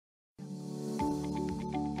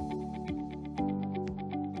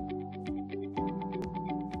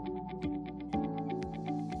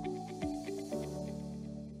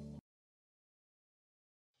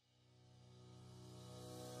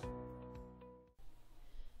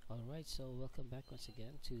Alright, so welcome back once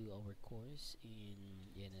again to our course in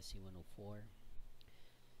ENSC104.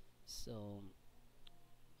 So,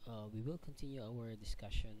 we will continue our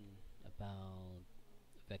discussion about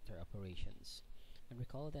vector operations. And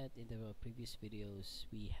recall that in the previous videos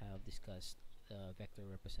we have discussed vector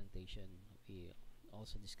representation. We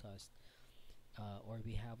also discussed or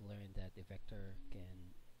we have learned that a vector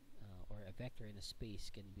can or a vector in a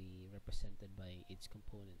space can be represented by its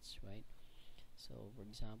components, right? So for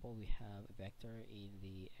example, we have a vector in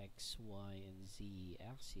the x, y, and z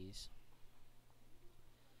axis,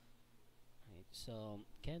 right? So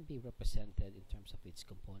can be represented in terms of its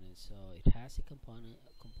components. So it has a component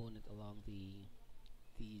along the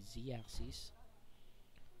z axis.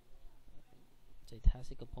 So it has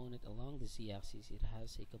a component along the z axis. It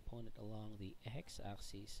has a component along the x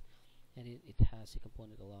axis, and it has a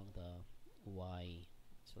component along the y.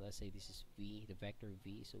 So let's say this is v, the vector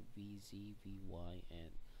v, so vz, vy,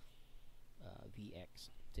 and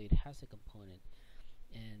vx. So it has a component,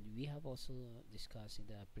 and we have also discussed in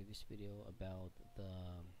the previous video about the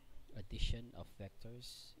addition of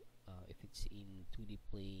vectors if it's in 2D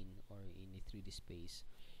plane or in a 3D space.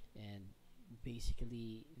 And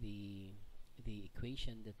basically the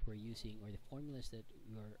equation that we're using, or the formulas that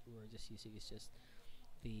we're just using, is just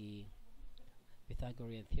the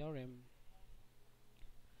Pythagorean theorem,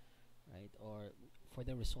 right? Or for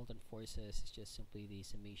the resultant forces, it's just simply the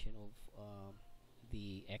summation of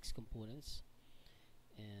the x components,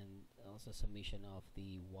 and also summation of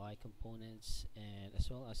the y components, and as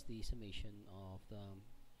well as the summation of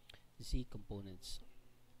the z components,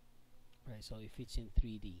 right? So if it's in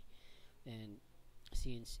 3D, and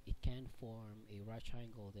since it can form a right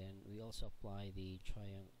triangle, then we also apply the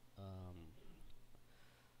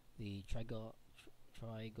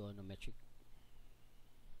trigonometric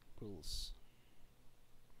rules,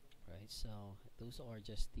 right? So those are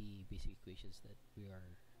just the basic equations that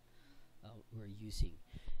we're using.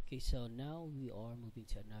 Okay, so now we are moving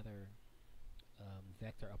to another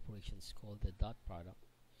vector operations called the dot product,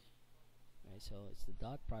 right? So it's the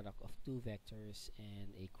dot product of two vectors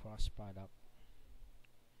and a cross product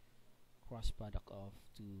of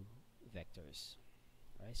two vectors.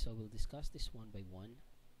 Right, so we'll discuss this one by one.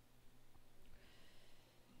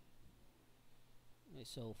 Right,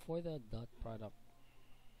 so for the dot product,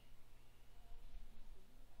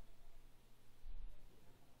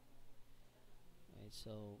 right,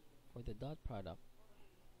 so for the dot product,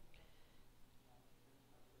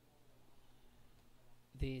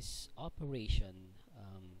 this operation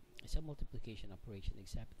is a multiplication operation,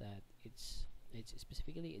 except that it's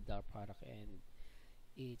specifically a dot product, and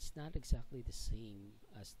it's not exactly the same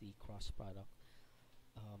as the cross product.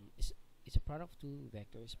 It's a product of two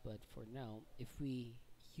vectors, but for now, if we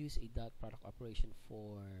use a dot product operation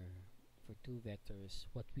for two vectors,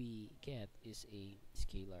 what we get is a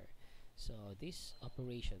scalar. So this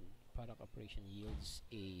operation, product operation, yields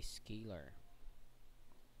a scalar,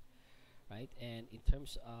 right? And in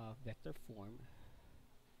terms of vector form,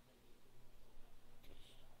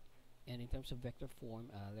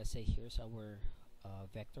 let's say here's our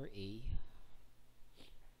vector A.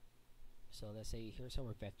 So let's say here's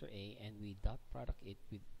our vector A, and we dot product it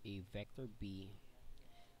with a vector B.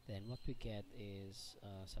 Then what we get is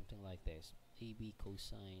something like this: AB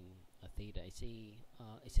cosine theta. It's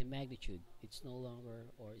a magnitude. It's no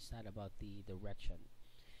longer, or it's not about the direction,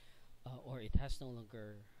 or it has no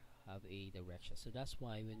longer have a direction. So that's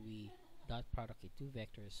why when we dot product two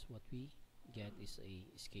vectors, what we get is a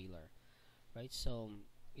scalar, right? So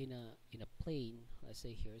in a plane, let's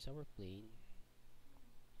say here's our plane,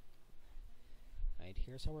 right?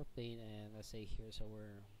 Here's our plane, and let's say here's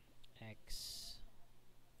our x,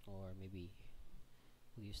 or maybe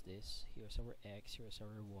we'll use this. Here's our x, here's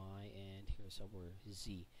our y, and here's our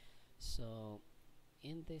z. So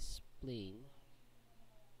in this plane,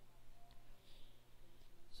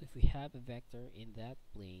 so if we have a vector in that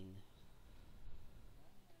plane,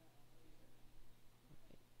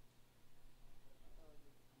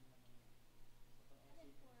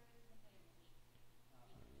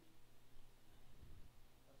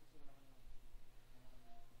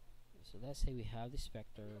 so let's say we have this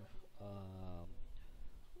vector,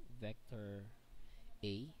 vector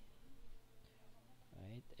A,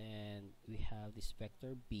 right? And we have this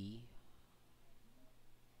vector B,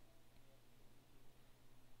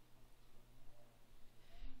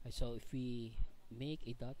 right? So if we make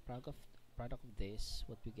a dot product of this,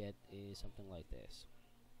 what we get is something like this.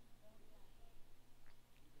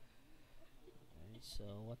 Right?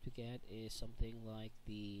 So what we get is something like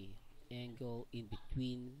the angle in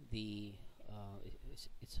between the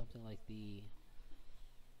it's something like the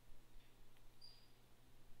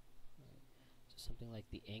something like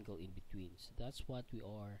the angle in between. So that's what we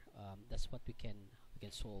are. That's what we can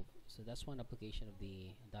solve. So that's one application of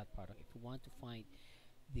the dot product. If we want to find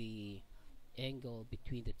the angle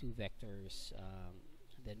between the two vectors,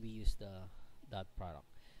 then we use the dot product.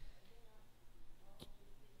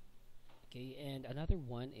 Okay, and another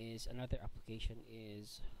application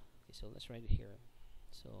is, okay, so let's write it here.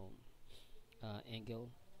 So angle,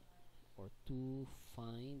 or to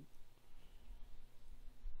find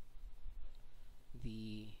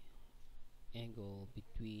the angle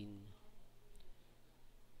between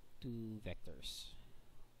two vectors.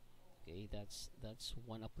 Okay, that's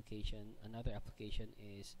one application. Another application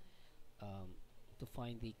is to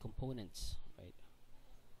find the components, right?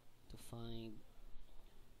 To find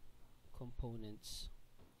components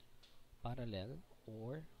parallel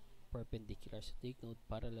or perpendicular. So take note,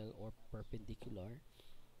 parallel or perpendicular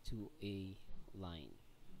to a line.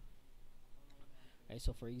 Right,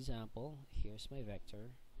 so for example, here's my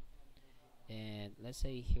vector, and let's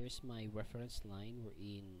say here's my reference line. We're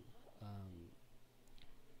in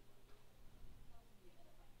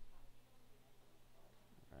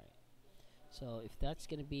right. So if that's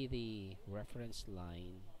gonna be the reference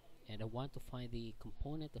line, and I want to find the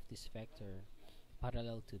component of this vector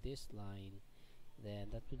parallel to this line,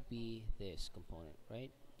 then that would be this component,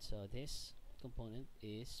 right? So this component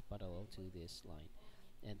is parallel to this line,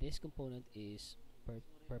 and this component is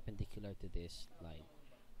perpendicular to this line.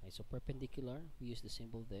 Right, so perpendicular, we use the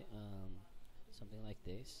symbol something like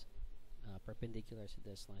this. Perpendicular, so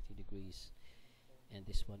that's 90 degrees, and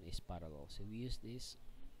this one is parallel. So we use these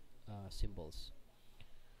symbols.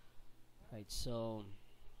 Right, so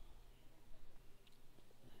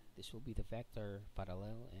this will be the vector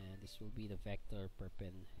parallel, and this will be the vector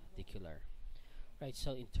perpendicular. Right,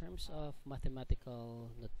 so in terms of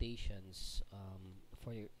mathematical notations,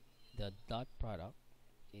 for the dot product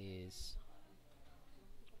is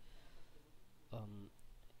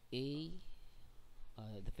a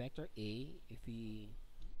the vector A. If we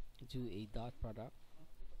do a dot product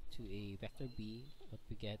to a vector B, what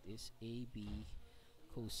we get is AB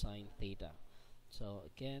cosine theta. So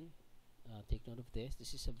again, take note of this.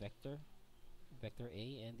 This is a vector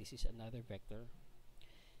A, and this is another vector.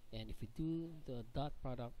 And if we do the dot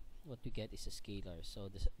product, what we get is a scalar. So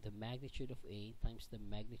the magnitude of A times the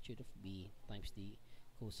magnitude of B times the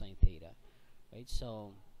cosine theta. Right.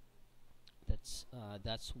 So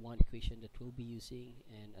that's one equation that we'll be using,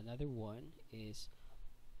 and another one is,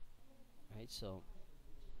 right, so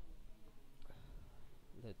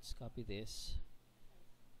let's copy this.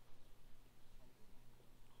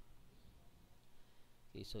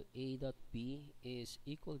 Okay, so A dot B is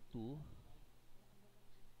equal to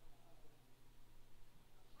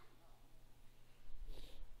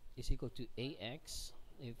AX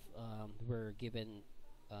if we're given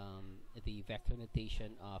the vector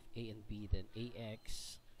notation of A and B. Then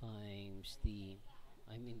AX times the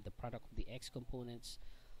product of the X components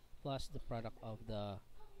plus the product of the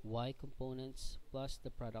Y components plus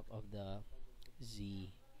the product of the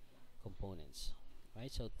Z components.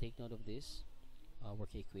 Right, so take note of this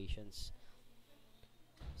working equations.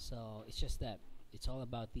 So it's just that it's all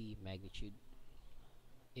about the magnitude.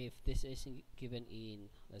 If this is given in,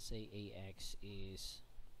 let's say AX is,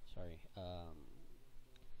 sorry,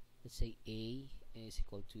 let's say A is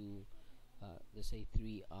equal to let's say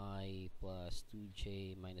 3I plus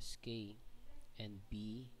 2J minus K, and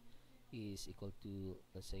B is equal to,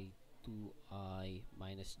 let's say, 2I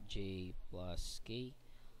minus J plus K.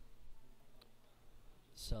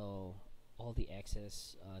 So all the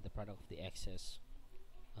x's, the product of the x's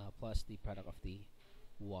plus the product of the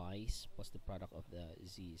y's plus the product of the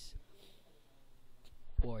z's.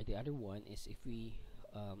 Or the other one is, if we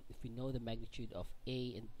know the magnitude of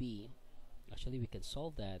A and B, actually we can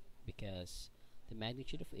solve that, because the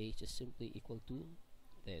magnitude of A is just simply equal to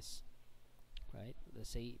this, right? Let's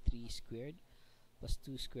say 3 squared plus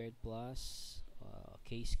 2 squared plus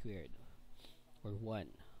K squared, or 1.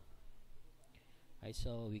 Right,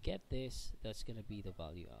 so we get this, that's gonna be the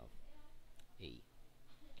value of A.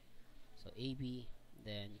 So AB,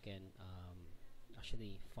 then you can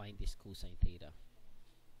actually find this cosine theta.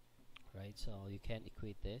 Right, so you can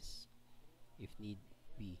equate this if need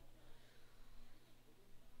be.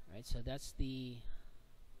 Right, so that's the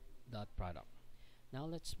dot product. Now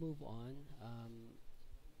let's move on.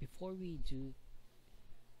 Before we do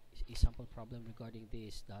a sample problem regarding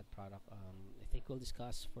this dot product, I think we'll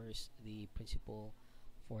discuss first the principle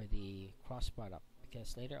for the cross product,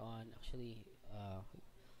 because later on, actually,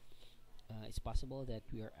 it's possible that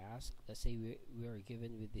we are asked, let's say we are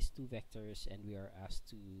given with these two vectors, and we are asked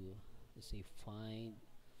to, let's say, find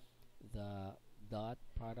the dot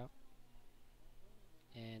product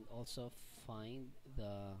and also find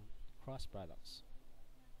the cross products.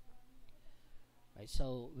 Right,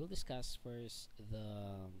 so we'll discuss first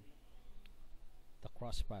the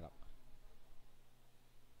cross product.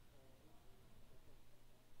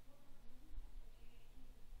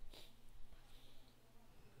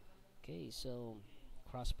 Okay, so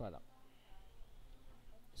cross product.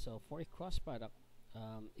 So for a cross product,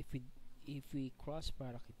 if we cross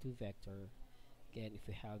product into vector, again, if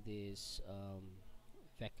we have this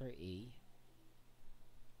vector A,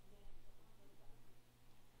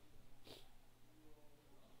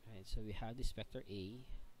 right? So we have this vector A,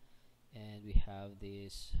 and we have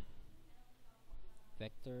this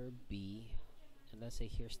vector B, and let's say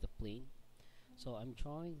here's the plane. So I'm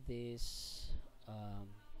drawing this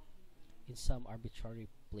in some arbitrary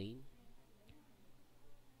plane,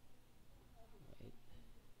 right?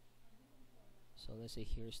 So let's say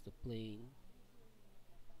here's the plane,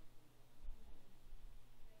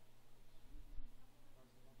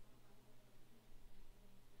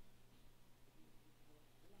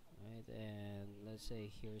 right? And let's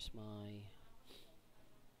say here's my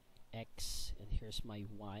x, and here's my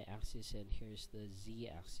y axis, and here's the z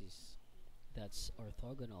axis that's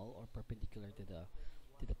orthogonal or perpendicular to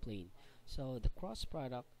the plane. So the cross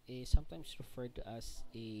product is sometimes referred to as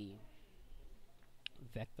a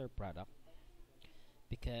vector product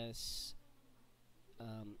because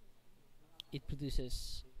it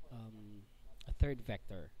produces a third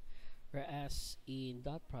vector, whereas in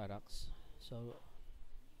dot products, so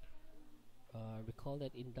recall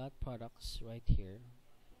that in dot products right here,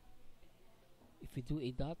 if we do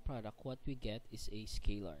a dot product, what we get is a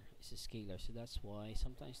scalar. It's a scalar, so that's why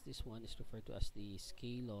sometimes this one is referred to as the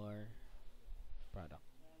scalar product.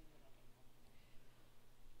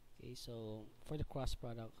 Okay, so for the cross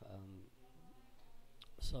product,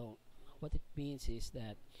 so what it means is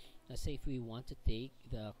that, let's say if we want to take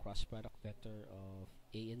the cross product vector of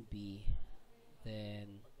A and B,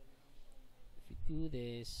 then if we do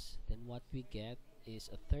this, then what we get is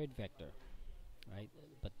a third vector, right?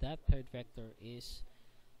 But that third vector is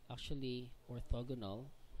actually orthogonal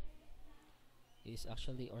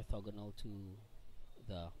to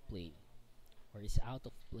the plane, or is out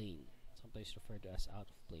of plane, sometimes referred to as out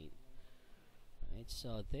of plane, right?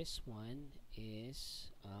 So this one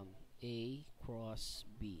is A cross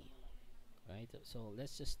B, right? So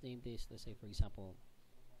let's just name this, let's say for example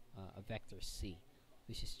a vector C,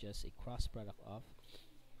 which is just a cross product of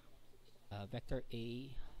vector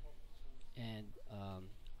A and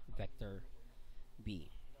vector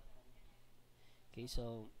B. Okay,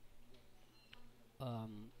 so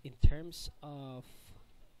in terms of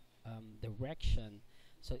direction,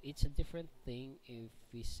 so it's a different thing if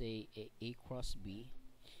we say A cross B.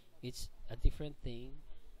 It's a different thing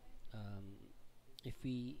if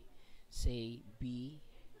we say B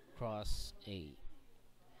cross A.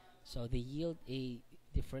 So they yield a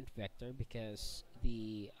different vector because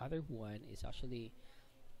the other one is actually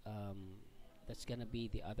that's gonna be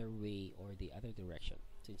the other way or the other direction.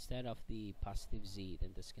 So instead of the positive z,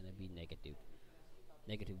 then that's gonna be negative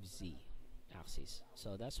z axis.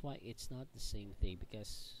 So that's why it's not the same thing,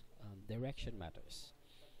 because direction matters.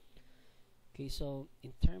 Okay, so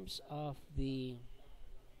in terms of the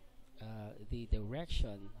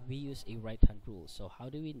direction, we use a right hand rule. So how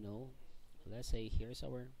do we know? Let's say here's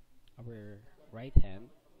our right hand,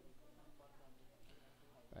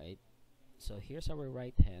 right? So here's our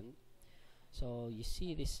right hand. So you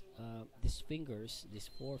see this these fingers, these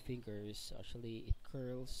four fingers, actually it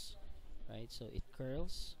curls, right? So it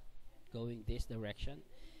curls going this direction,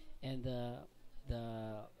 and the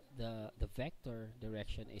vector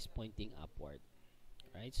direction is pointing upward,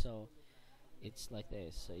 right? So it's like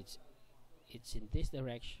this. So it's in this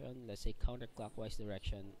direction, let's say counterclockwise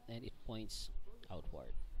direction, and it points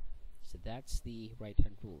outward. So that's the right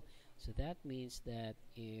hand rule. So that means that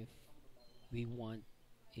if we want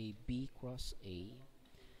a B cross A,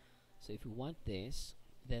 so if we want this,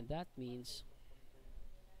 then that means,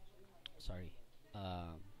 sorry,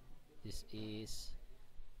 this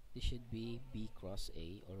should be B cross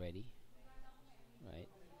A already, right?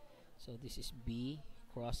 So this is B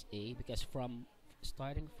cross A, because from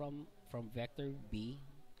starting from vector B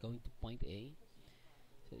going to point A,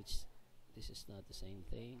 so this is not the same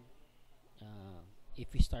thing. If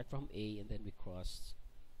we start from A and then we cross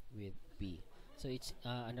with B, so it's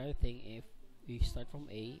another thing if we start from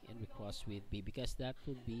A and we cross with B, because that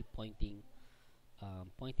would be pointing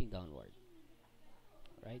downward,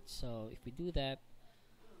 right? So if we do that,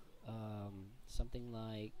 something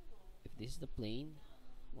like, if this is the plane,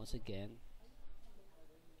 once again,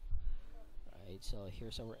 right? So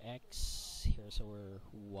here's our X, x, here's our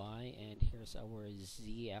y, and here's our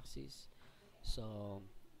z axis. So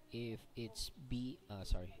if it's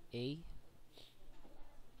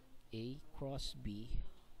a cross b,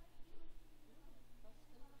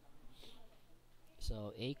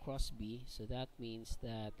 so a cross b, so that means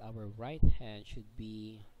that our right hand should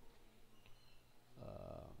be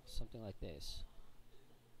something like this.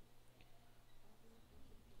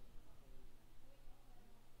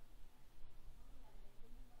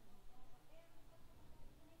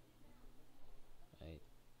 Right,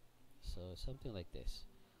 so something like this,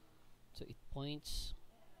 so it points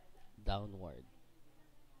downward.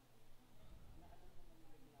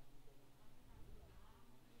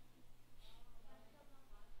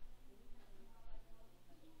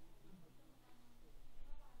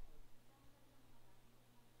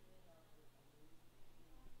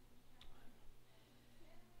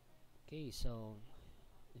 Okay, so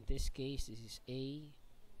in this case, this is a,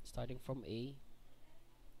 starting from a,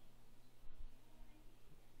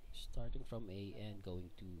 and going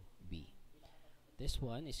to b. This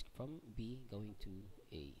one is from b going to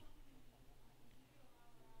a.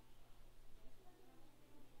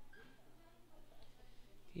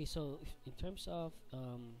 Okay, so in terms of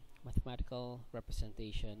mathematical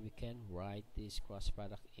representation, we can write this cross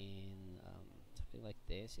product in something like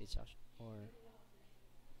this. It's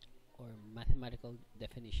or mathematical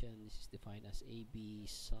definition. This is defined as AB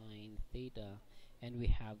sine theta, and we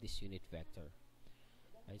have this unit vector.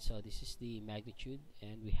 Right, so this is the magnitude,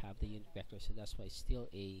 and we have the unit vector, so that's why it's still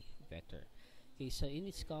a vector. Okay, so in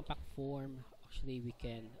its compact form, actually we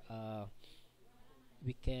can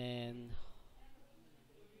we can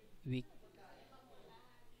we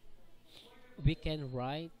we can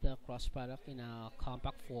write the cross product in a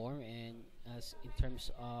compact form, and as in terms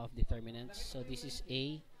of determinants. So this is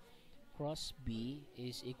a cross b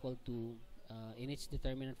is equal to in its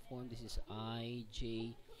determinant form, this is I,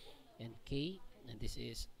 j, and k, and this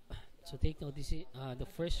is so take note, this is the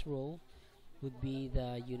first row would be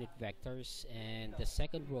the unit vectors, and the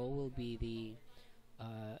second row will be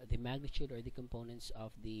the magnitude or the components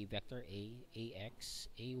of the vector a, ax,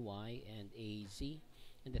 ay, and az,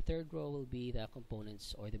 and the third row will be the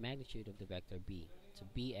components or the magnitude of the vector b, so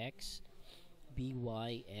bx,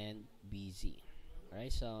 by, and bz.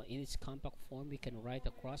 Alright, so in its compact form, we can write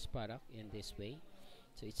a cross product in this way.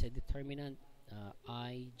 So it's a determinant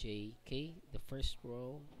I, j, k, the first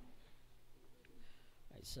row.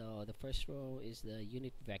 Right, so the first row is the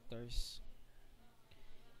unit vectors,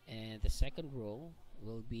 and the second row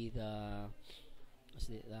will be the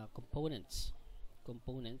components,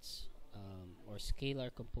 or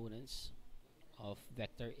scalar components of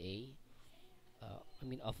vector a. I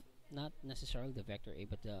mean, of not necessarily the vector a,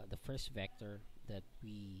 but the first vector that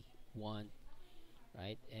we want,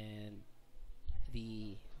 right? And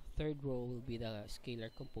the third row will be the scalar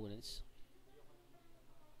components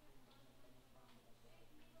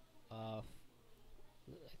of,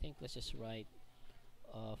 I think let's just write,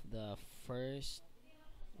 of the first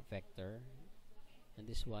vector, and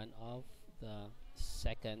this one of the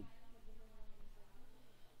second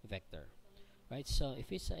vector. Right, so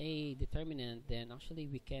if it's a determinant, then actually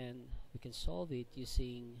we can solve it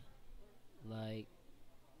using, like,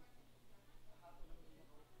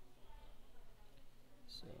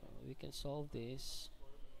 so we can solve this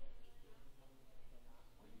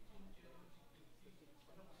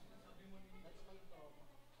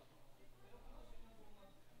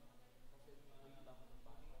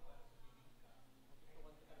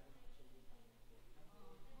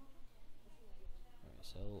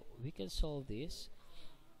so we can solve this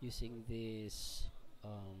using this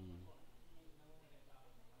right,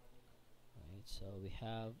 so we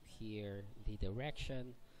have here the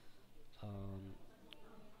direction,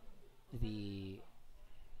 the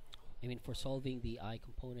I mean for solving the I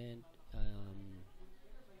component,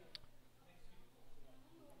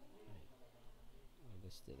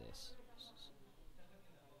 let's do this,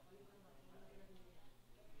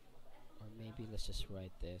 or maybe let's just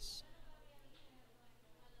write this,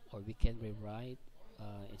 or we can rewrite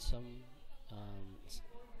in some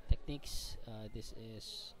techniques, this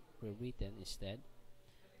is rewritten instead.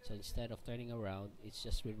 So instead of turning around, it's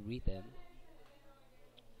just rewritten.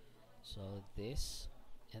 So this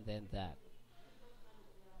and then that.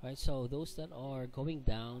 Right, so those that are going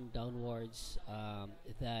downwards,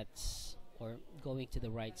 that's, or going to the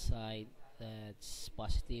right side, that's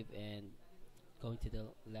positive, and going to the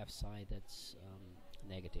left side, that's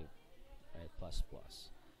negative. Right, plus plus.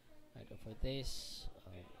 Right, and for this,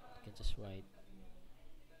 you can just write.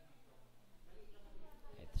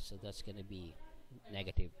 Right, so that's gonna be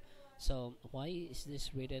negative. So why is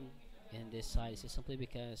this written in this side is simply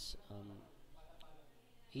because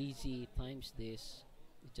AZ times this,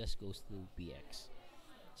 it just goes to BX.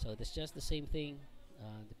 So that's just the same thing,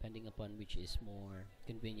 depending upon which is more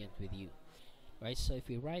convenient with you, right? So if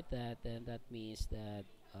we write that, then that means that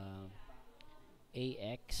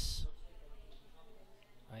AX,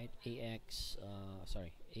 right?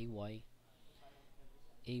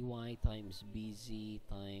 AY times BZ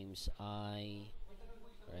times I,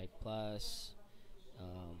 right? Plus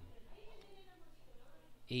um,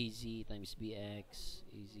 AZ times BX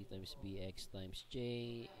times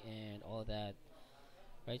J, and all that,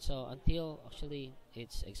 right? So until actually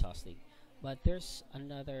it's exhausting. But there's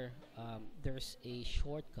another, there's a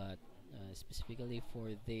shortcut specifically for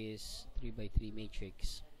this 3 by 3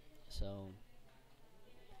 matrix. So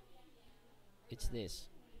it's this,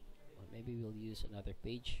 or maybe we'll use another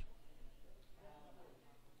page.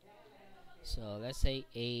 So let's say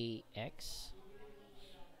AX,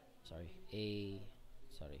 sorry, A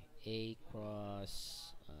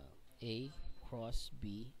cross A cross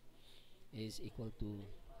B is equal to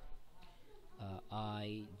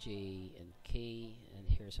I, J, and K, and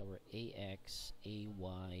here's our AX,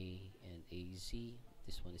 AY, and AZ.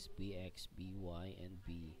 This one is BX, BY, and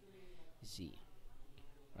BZ.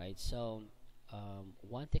 Right. So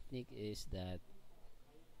one technique is that,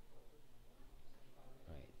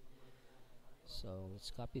 right. So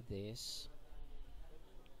let's copy this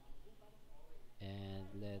and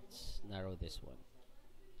let's narrow this one.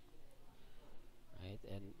 Right.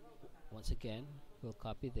 And once again, we'll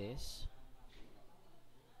copy this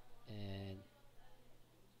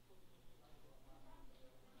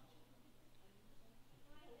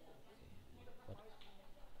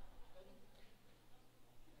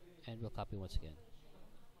and we'll copy once again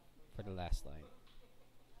for the last line.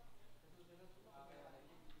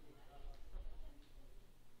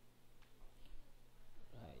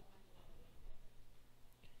 Right.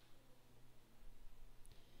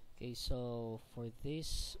 Okay, so for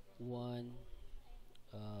this one,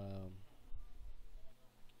 um,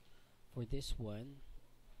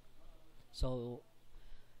 so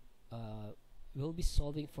we'll be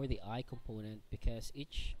solving for the I component, because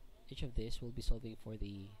each of this will be solving for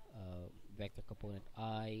the vector component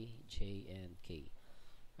I, J, and K.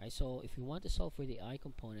 Right. So if you want to solve for the I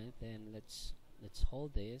component, then let's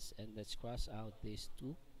hold this and let's cross out these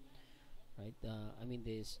two. Right. I mean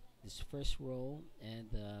this first row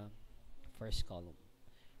and the first column.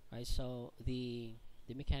 Right. So the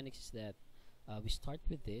mechanics is that we start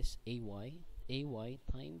with this AY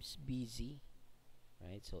times BZ.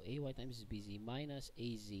 Right. So AY times BZ minus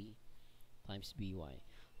AZ times BY.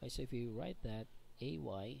 Right. So if you write that,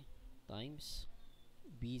 AY times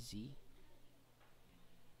BZ.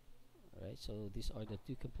 Right. So these are the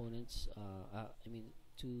two components. I mean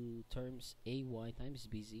two terms, AY times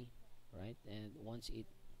BZ. Right. And once it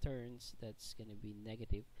turns, that's gonna be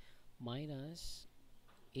negative, minus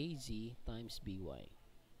AZ times BY.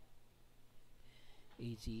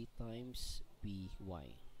 AZ times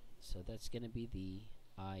BY. So that's gonna be the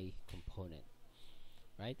I component,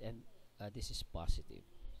 right? And this is positive,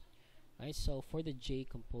 right? So for the J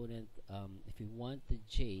component, if you want to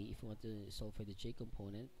solve for the J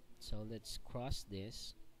component, so let's cross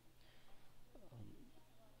this.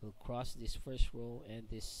 We'll cross this first row and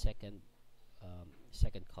this second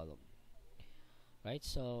column, right?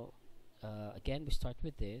 So again, we start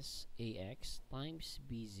with this AX times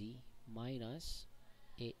BZ minus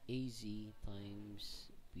AZ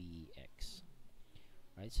times BX.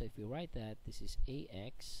 Right, so if you write that, this is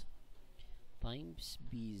AX times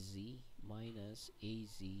BZ minus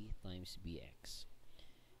AZ times BX,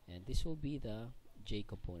 and this will be the J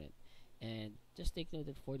component. And just take note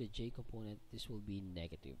that for the J component, this will be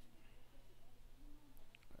negative.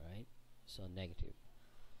 Alright, so negative.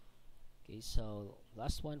 Okay, so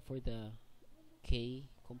last one for the K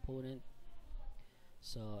component.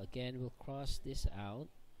 So again, we'll cross this out.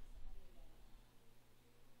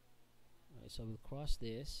 So we'll cross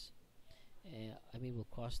this, we'll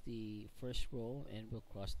cross the first row and we'll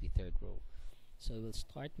cross the third row. So we'll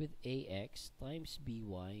start with AX times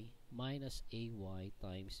BY minus AY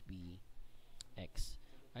times BX.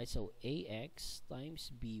 Right, so AX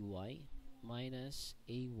times BY minus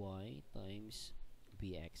AY times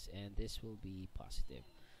BX, and this will be positive.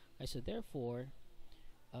 Right, so therefore,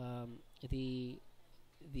 the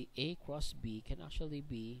A cross B can actually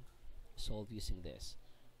be solved using this.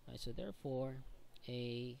 Right, so therefore,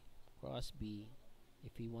 A cross B,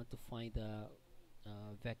 if we want to find the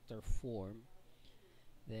vector form,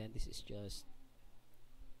 then this is just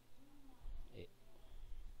it.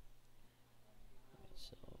 Right,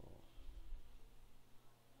 so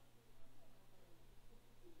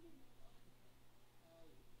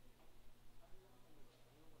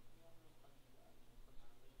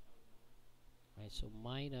Right, so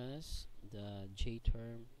minus the j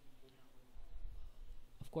term.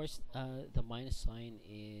 Of course, the minus sign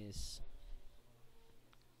is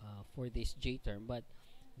for this j term, but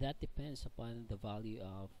that depends upon the value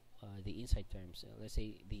of the inside terms. Let's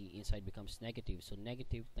say the inside becomes negative, so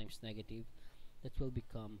negative times negative, that will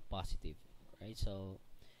become positive, right? So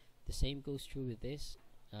the same goes true with this.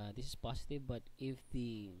 This is positive, but if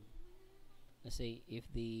the, let's say, if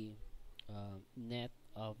the net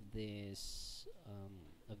of this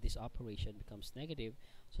operation becomes negative,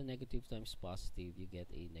 so negative times positive, you get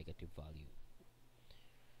a negative value,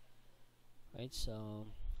 right? So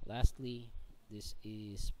lastly, this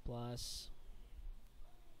is plus,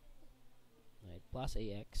 right, plus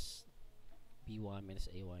ax b1 minus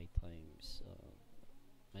ay times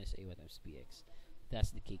minus ay times bx.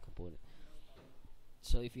 That's the k component.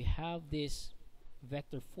 So if you have this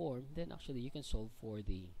vector form, then actually you can solve for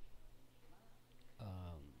the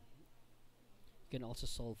you can also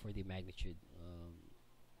solve for the magnitude,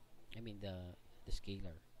 I mean the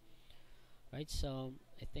scalar, right? So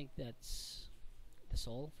I think that's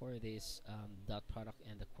all for this dot product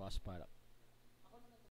and the cross product.